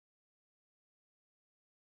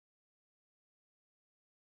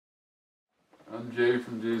I'm Jay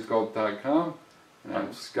from JayScotts.com, and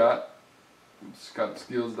I'm Scott from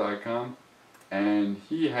ScottsDeals.com, and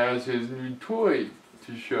he has his new toy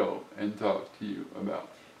to show and talk to you about.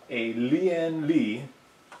 A Lee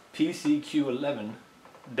PCQ11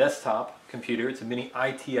 desktop computer. It's a mini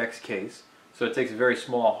ITX case, so it takes a very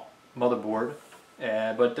small motherboard,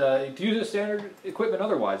 but it uses standard equipment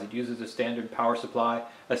otherwise. It uses a standard power supply,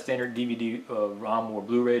 a standard DVD, ROM or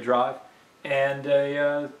Blu-ray drive,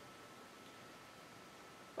 and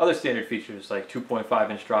other standard features like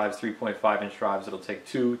 2.5-inch drives, 3.5-inch drives. It'll take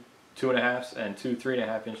two 2.5s and two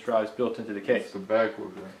 3.5-inch drives built into the case. That's the back will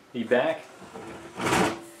go. The back,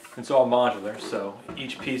 it's all modular, so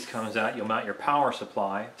each piece comes out. You'll mount your power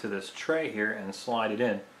supply to this tray here and slide it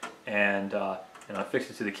in, and I'll fix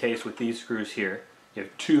it to the case with these screws here. You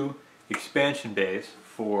have two expansion bays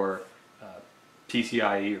for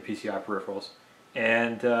PCIe or PCI peripherals,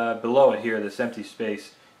 and below it here, this empty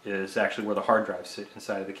space is actually where the hard drives sit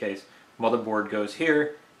inside of the case. Motherboard goes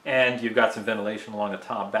here, and you've got some ventilation along the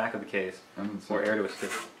top back of the case for air to escape.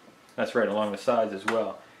 That's right, along the sides as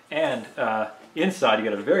well. And inside you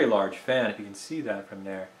got a very large fan. If you can see that from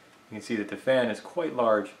there, you can see that the fan is quite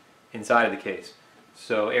large inside of the case.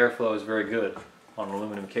 So airflow is very good on an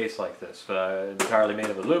aluminum case like this. Entirely made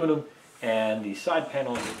of aluminum, and the side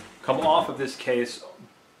panels come off of this case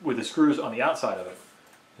with the screws on the outside of it.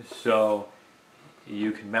 So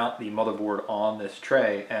you can mount the motherboard on this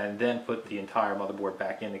tray and then put the entire motherboard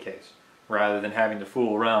back in the case, rather than having to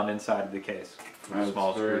fool around inside of the case. That's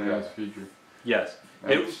a very nice feature. Yes.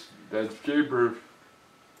 That's J-proof.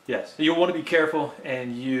 Yes. You'll want to be careful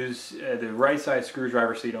and use the right side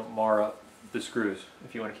screwdriver so you don't mar up the screws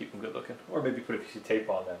if you want to keep them good looking. Or maybe put a piece of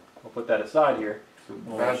tape on them. We'll put that aside here.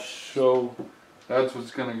 So that's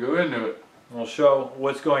what's going to go into it. We'll show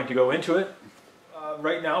what's going to go into it.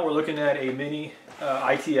 Right now we're looking at a mini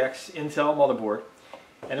ITX Intel motherboard,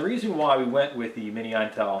 and the reason why we went with the mini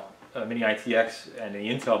ITX and the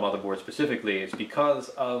Intel motherboard specifically is because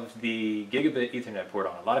of the gigabit Ethernet port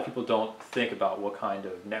on it. A lot of people don't think about what kind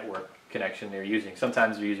of network connection they're using.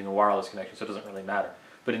 Sometimes they're using a wireless connection, so it doesn't really matter.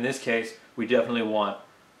 But in this case, we definitely want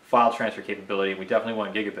file transfer capability. We definitely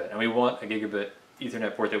want gigabit, and we want a gigabit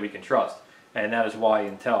Ethernet port that we can trust, and that is why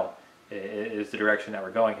Intel is the direction that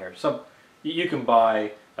we're going here. You can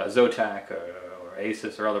buy Zotac or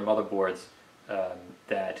Asus or other motherboards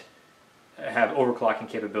that have overclocking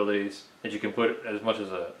capabilities that you can put as much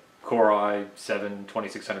as a Core i7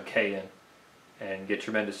 2600K in and get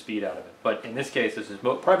tremendous speed out of it. But in this case, this is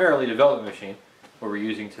primarily a development machine where we're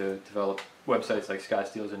using to develop websites like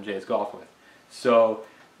ScottsDeals and Jay's Golf with. So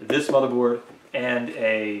this motherboard and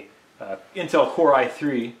a Intel Core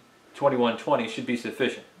i3 2120 should be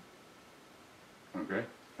sufficient. Okay.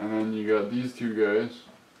 And then you got these two guys.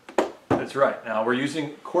 That's right. Now we're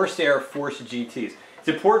using Corsair Force GTs. It's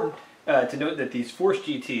important to note that these Force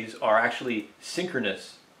GTs are actually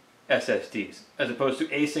synchronous SSDs as opposed to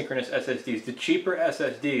asynchronous SSDs. The cheaper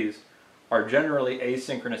SSDs are generally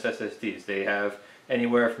asynchronous SSDs. They have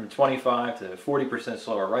anywhere from 25 to 40%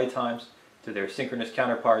 slower write times to their synchronous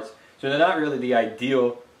counterparts. So they're not really the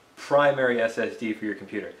ideal primary SSD for your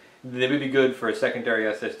computer. They would be good for a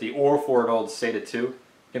secondary SSD or for an old SATA 2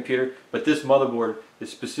 computer, but this motherboard is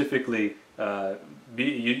specifically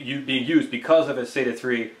being used because of its SATA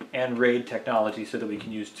 3 and RAID technology, so that we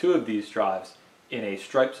can use two of these drives in a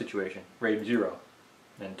stripe situation, RAID 0,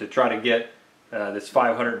 and to try to get this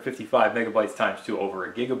 555 megabytes times 2 over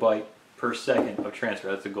a gigabyte per second of transfer.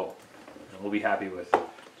 That's the goal, and we'll be happy with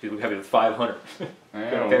 500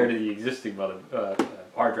 compared to the existing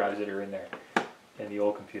hard drives that are in there in the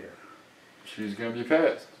old computer. She's gonna be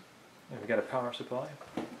fast. And we got a power supply.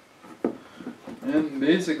 And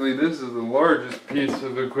basically this is the largest piece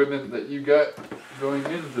of equipment that you got going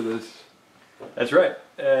into this. That's right.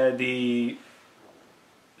 The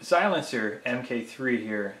Silencer MK3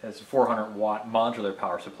 here has a 400 watt modular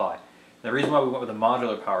power supply. The reason why we went with a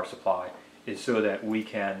modular power supply is so that we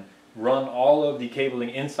can run all of the cabling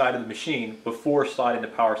inside of the machine before sliding the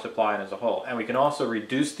power supply in as a whole. And we can also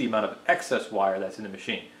reduce the amount of excess wire that's in the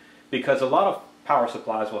machine, because a lot of power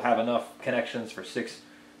supplies will have enough connections for 6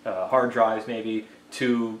 hard drives, maybe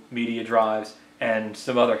 2 media drives, and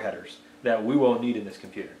some other headers that we won't need in this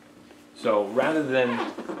computer. So rather than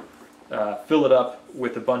fill it up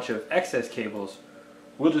with a bunch of excess cables,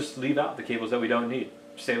 we'll just leave out the cables that we don't need.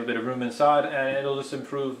 Save a bit of room inside, and it'll just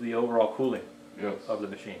improve the overall cooling of the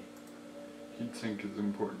machine. Heatsink is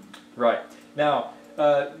important. Right. Now,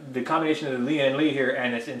 the combination of the Lee here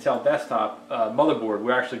and this Intel desktop motherboard,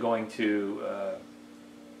 we're actually going to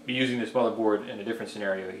be using this motherboard in a different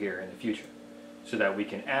scenario here in the future, so that we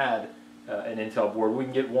can add an Intel board. We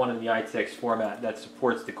can get one in the ITX format that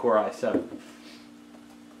supports the Core i7.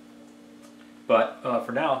 But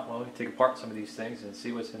for now, well, we can take apart some of these things and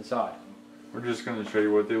see what's inside. We're just going to show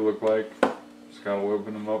you what they look like. Scott will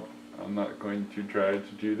open them up. I'm not going to try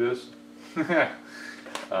to do this.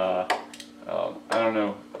 I don't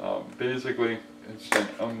know. Basically, it's an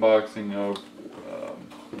unboxing of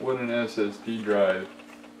what an SSD drive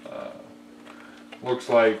looks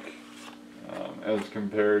like as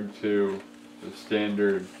compared to the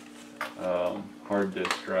standard hard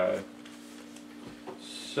disk drive.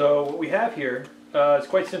 So what we have here, it's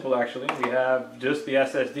quite simple actually. We have just the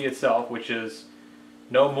SSD itself, which is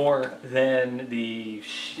no more than a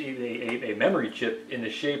memory chip in the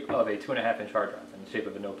shape of a 2.5-inch hard drive, in the shape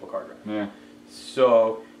of a notebook hard drive. Yeah.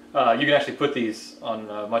 So you can actually put these on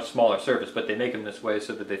a much smaller surface, but they make them this way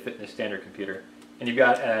so that they fit in a standard computer. And you've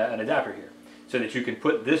got an adapter here, so that you can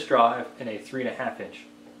put this drive in a 3.5-inch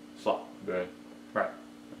slot. Bay. Right.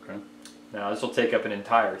 Okay. Now this will take up an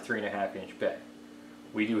entire 3.5-inch bay.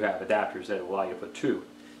 We do have adapters that allow you to put 2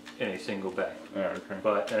 in a single bay. Yeah, okay.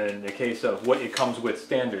 But in the case of what it comes with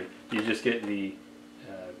standard, you just get the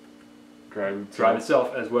drive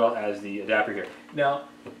itself as well as the adapter here. Now,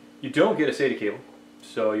 you don't get a SATA cable,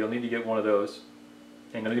 so you'll need to get one of those.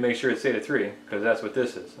 And you'll need to make sure it's SATA 3, because that's what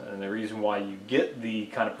this is. And the reason why you get the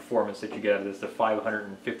kind of performance that you get out of this, the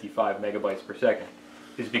 555 megabytes per second,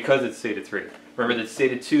 is because it's SATA 3. Remember that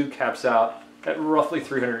SATA 2 caps out at roughly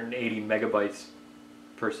 380 megabytes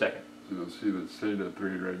per second. So you'll see the SATA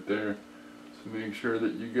 3 right there. So make sure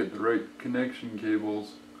that you get the right connection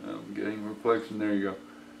cables. Getting reflection, there you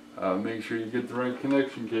go. Make sure you get the right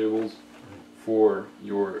connection cables for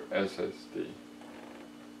your SSD.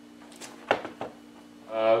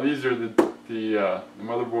 These are the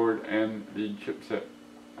motherboard and the chipset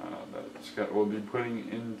that Scott will be putting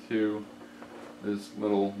into this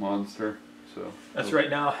little monster. So that's right.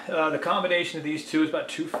 Now the combination of these two is about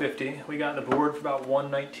 $250. We got the board for about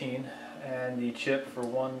 $119 and the chip for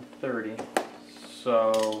 $130.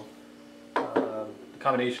 So the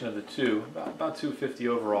combination of the two about $250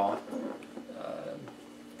 overall.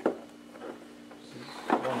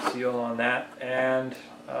 One seal on that, and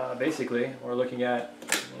basically we're looking at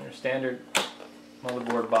your standard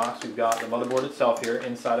motherboard box. We've got the motherboard itself here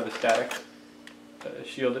inside of a static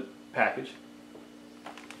shielded package,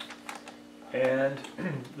 and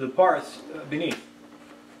the parts beneath.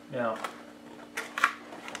 Now,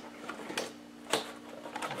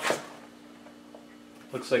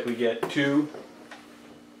 looks like we get 2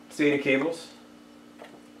 SATA cables,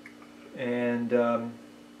 and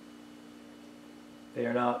they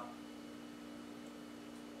are not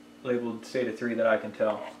labeled SATA 3 that I can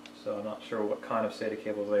tell, so I'm not sure what kind of SATA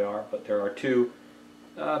cables they are, but there are 2,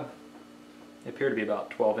 they appear to be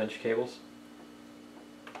about 12-inch cables.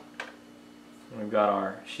 And we've got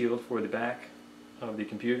our shield for the back of the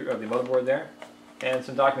computer, of the motherboard there, and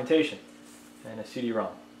some documentation, and a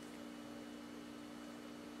CD-ROM.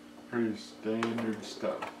 pretty standard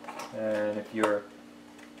stuff. And if you're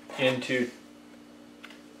into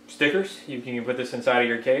stickers, you can put this inside of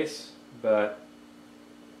your case, but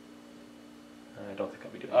I don't think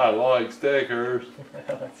I'll be doing that. I like stickers.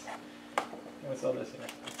 What's all this here?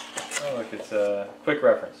 Oh look, it's a quick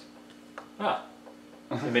reference. Ah,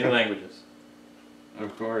 in many languages.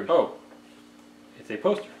 Of course. Oh, it's a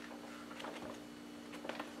poster.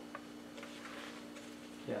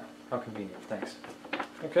 Yeah, how convenient, thanks.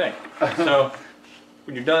 Okay, so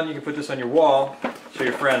when you're done, you can put this on your wall, show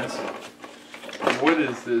your friends. What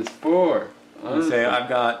is this for? And say, I've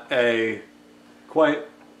got quite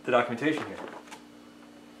the documentation here.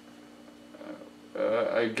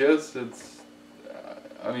 I guess it's,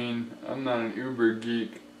 I mean, I'm not an Uber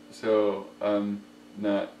geek, so I've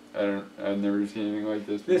never seen anything like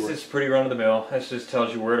this before. This is pretty run-of-the-mill. This just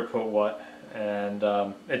tells you where to put what, and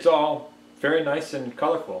it's all very nice and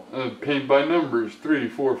colorful. Paint by numbers, 3,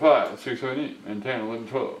 4, 5, 6, 7, 8, and 10, 11,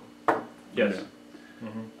 12. Yes. Yeah.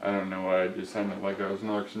 I don't know why I just sounded like I was an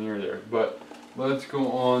auctioneer there, but let's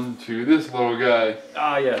go on to this little guy.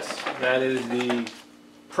 Ah yes, that is the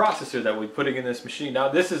processor that we're putting in this machine. Now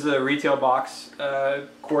this is a retail box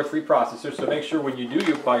Core 3 processor, so make sure when you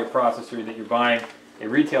do buy your processor that you're buying a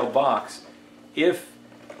retail box. If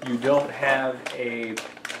you don't have a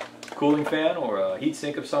cooling fan or a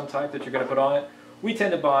heatsink of some type that you're going to put on it, we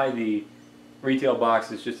tend to buy the retail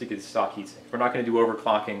boxes just to get stock heatsink. We're not going to do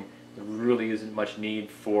overclocking. There really isn't much need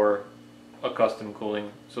for a custom cooling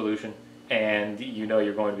solution, and you know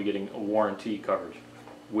you're going to be getting a warranty coverage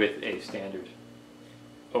with a standard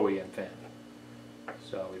OEM fan.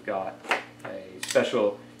 So we've got a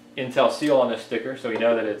special Intel seal on this sticker, so you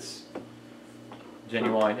know that it's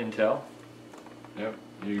genuine Intel. Yep,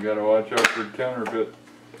 you gotta watch out for counterfeit.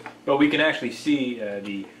 But we can actually see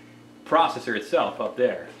the processor itself up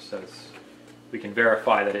there, so we can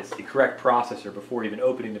verify that it's the correct processor before even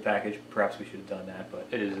opening the package. Perhaps we should have done that, but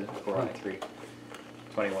it is a Core i3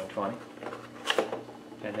 2120.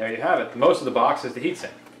 And there you have it. Most of the box is the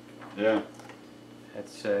heatsink. Yeah.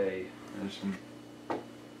 It's There's some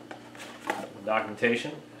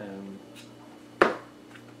documentation.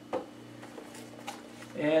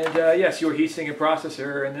 And yes, your heatsink and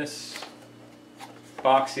processor in this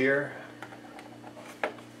box here.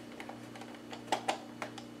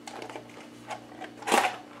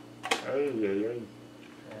 And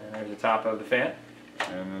And there's the top of the fan.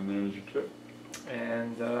 then there's your chip.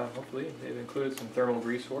 And hopefully they've included some thermal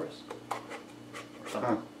grease for us. Or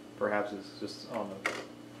something. Huh. Perhaps it's just on the...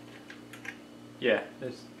 Yeah,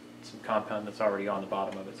 there's some compound that's already on the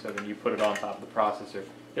bottom of it. So when you put it on top of the processor,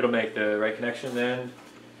 it'll make the right connection, then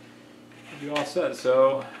you'll be all set.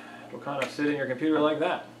 So we'll kind of sit in your computer like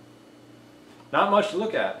that. Not much to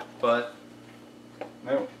look at, but...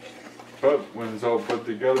 No. But when it's all put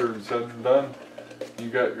together and said and done, you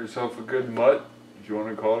got yourself a good mutt, if you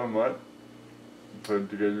want to call it a mutt. Put it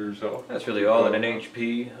together yourself. That's really all that an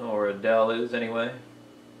HP or a Dell is anyway.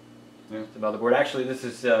 Yeah. The motherboard. Actually, this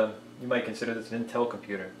is, you might consider this an Intel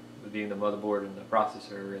computer, being the motherboard and the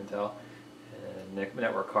processor Intel, and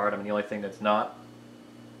network card. I mean, the only thing that's not,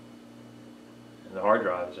 and the hard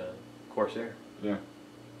drive is a Corsair. Yeah.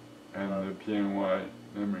 And the PNY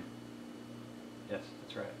memory. Yes,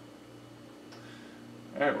 that's right.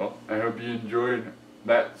 Alright, well, I hope you enjoyed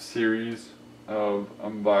that series of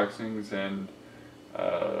unboxings and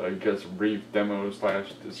I guess a brief demo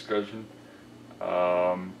 / discussion.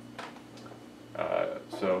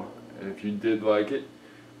 So if you did like it,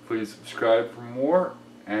 please subscribe for more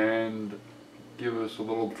and give us a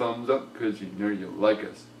little thumbs up because you know you like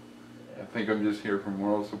us. I think I'm just here for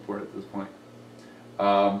moral support at this point.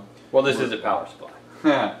 Well, this is a power supply.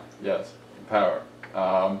 Yes, power.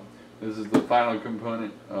 This is the final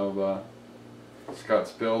component of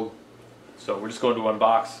Scott's build. So we're just going to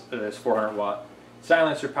unbox this 400 watt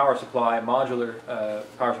silencer power supply, modular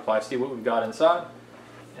power supply, see what we've got inside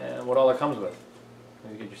and what all it comes with.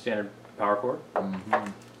 You get your standard power cord,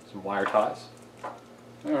 some wire ties.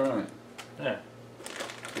 Alright. Yeah,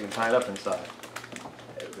 you can tie it up inside.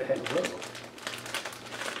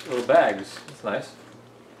 Little bags, that's nice.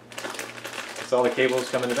 That's all the cables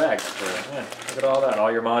come in the bags. So, yeah, look at all that.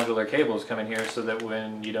 All your modular cables come in here so that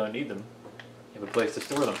when you don't need them, you have a place to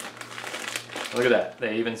store them. Look at that.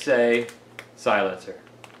 They even say silencer.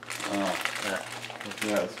 Oh, Yeah.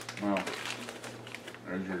 yes. Well,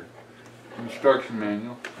 there's your instruction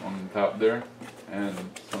manual on the top there and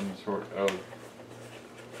some sort of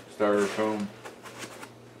styrofoam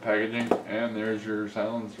packaging, and there's your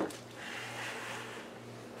silencer.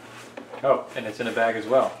 Oh, and it's in a bag as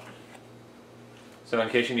well. So in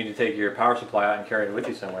case you need to take your power supply out and carry it with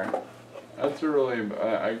you somewhere. That's a really,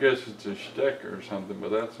 I guess it's a shtick or something,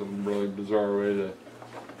 but that's a really bizarre way to,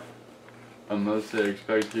 unless they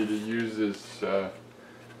expect you to use this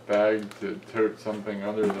bag to tote something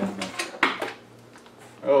other than the,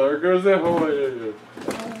 oh, there goes that whole area.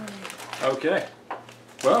 Okay.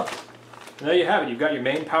 Well, there you have it. You've got your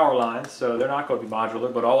main power lines, so they're not going to be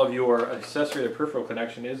modular, but all of your accessory or peripheral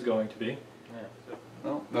connection is going to be. Yeah.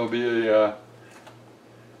 Well, there'll be a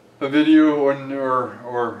video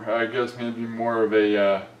or I guess maybe more of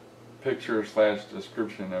a picture /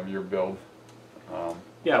 description of your build.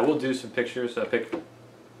 Yeah, we'll do some pictures,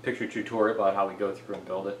 picture tutorial about how we go through and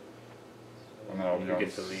build it. And that'll be on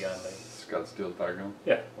get to the ScottsDeals.com.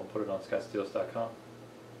 Yeah, we'll put it on ScottsDeals.com.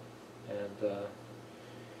 And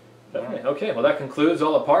definitely. Okay, well that concludes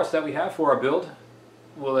all the parts that we have for our build.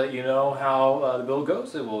 We'll let you know how the build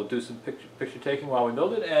goes, and we'll do some picture taking while we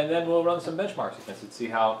build it, and then we'll run some benchmarks against it, see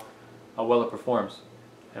how well it performs,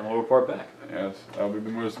 and we'll report back. Yes, that'll be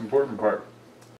the most important part.